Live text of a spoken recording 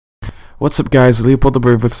What's up guys, Leopold the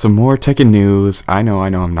Brave with some more Tekken news. I know,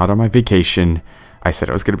 I'm not on my vacation. I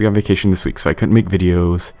said I was going to be on vacation this week so I couldn't make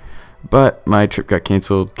videos. But my trip got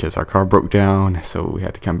cancelled because our car broke down, so we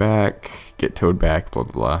had to come back, get towed back, blah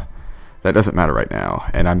blah blah. That doesn't matter right now.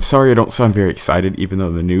 And I'm sorry I don't sound very excited even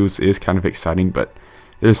though the news is kind of exciting, but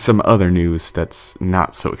there's some other news that's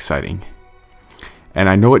not so exciting. And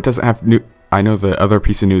I know it doesn't have I know the other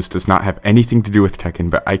piece of news does not have anything to do with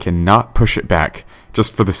Tekken, but I cannot push it back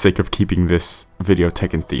just for the sake of keeping this video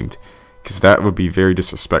Tekken themed, because that would be very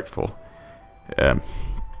disrespectful. First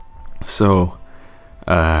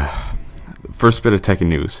bit of Tekken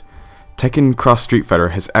news. Tekken Cross Street Fighter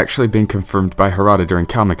has actually been confirmed by Harada during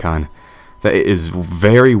Comic-Con that it is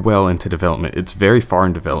very well into development. It's very far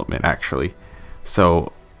in development actually.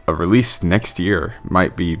 So a release next year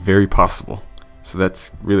might be very possible. So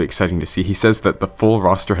that's really exciting to see. He says that the full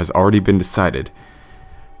roster has already been decided.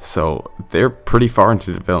 So they're pretty far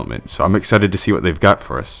into development. So I'm excited to see what they've got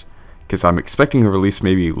for us, because I'm expecting a release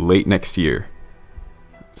maybe late next year.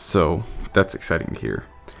 So that's exciting to hear.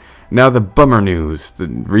 Now the bummer news. The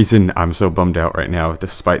reason I'm so bummed out right now,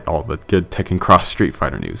 despite all the good Tekken Cross Street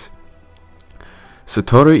Fighter news.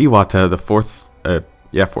 Satoru Iwata, the fourth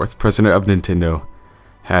president of Nintendo,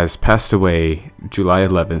 has passed away July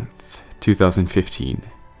 11th, 2015.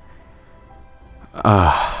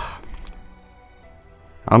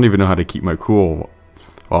 I don't even know how to keep my cool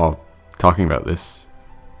while talking about this.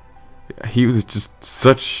 He was just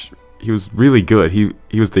he was really good. He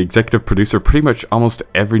was the executive producer of pretty much almost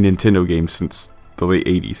every Nintendo game since the late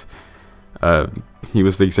 80s. He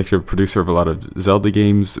was the executive producer of a lot of Zelda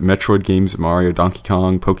games, Metroid games, Mario, Donkey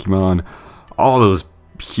Kong, Pokemon, all those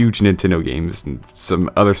huge Nintendo games, and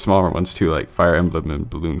some other smaller ones too, like Fire Emblem and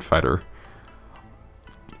Balloon Fighter.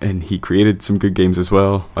 And he created some good games as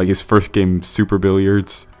well, like his first game, Super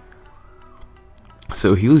Billiards.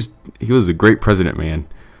 So he was a great president, man.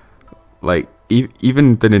 Like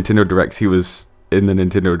even the Nintendo Directs, he was in the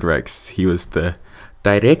Nintendo Directs. He was the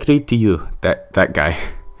directly to you, that guy.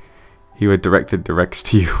 He would direct the directs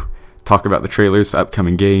to you, talk about the trailers,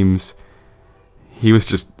 upcoming games. He was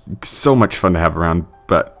just so much fun to have around.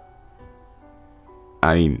 But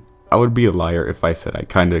I mean, I would be a liar if I said I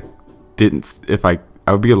kind of didn't.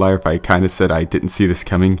 I would be a liar if I kind of said I didn't see this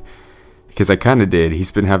coming, because I kind of did.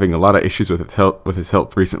 He's been having a lot of issues with his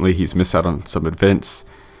health recently. He's missed out on some events,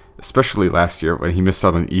 especially last year when he missed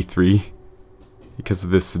out on E3 because of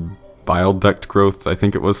this bile duct growth, I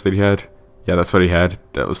think it was, that he had. Yeah, that's what he had.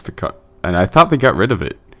 That was the cut. And I thought they got rid of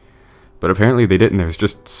it, but apparently they didn't. There was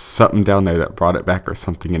just something down there that brought it back or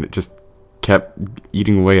something, and it just kept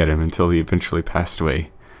eating away at him until he eventually passed away.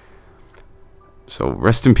 So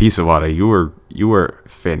rest in peace, Iwata. You were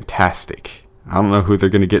fantastic. I don't know who they're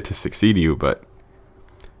gonna get to succeed you, but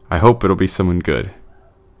I hope it'll be someone good.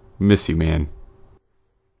 Miss you, man.